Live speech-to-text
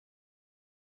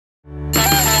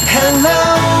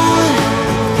Hello,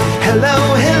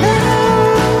 hello, hello.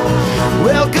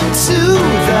 Welcome to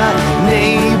the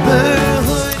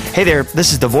neighborhood. Hey there,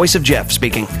 this is the voice of Jeff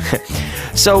speaking.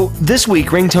 So this week,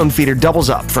 Ringtone Feeder doubles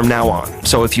up from now on.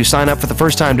 So if you sign up for the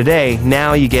first time today,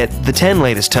 now you get the 10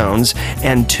 latest tones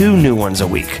and 2 new ones a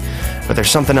week. But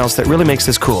there's something else that really makes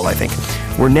this cool, I think.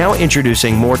 We're now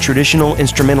introducing more traditional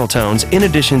instrumental tones in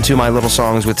addition to my little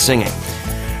songs with singing.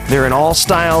 They're in all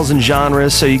styles and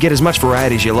genres, so you get as much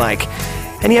variety as you like.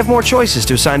 And you have more choices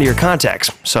to assign to your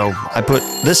contacts. So I put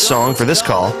this song for this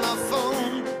call.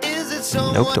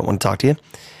 Nope, don't want to talk to you.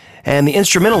 And the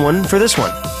instrumental one for this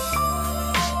one.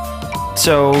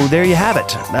 So there you have it.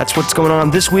 That's what's going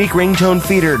on this week. Ringtone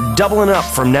Feeder doubling up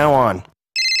from now on.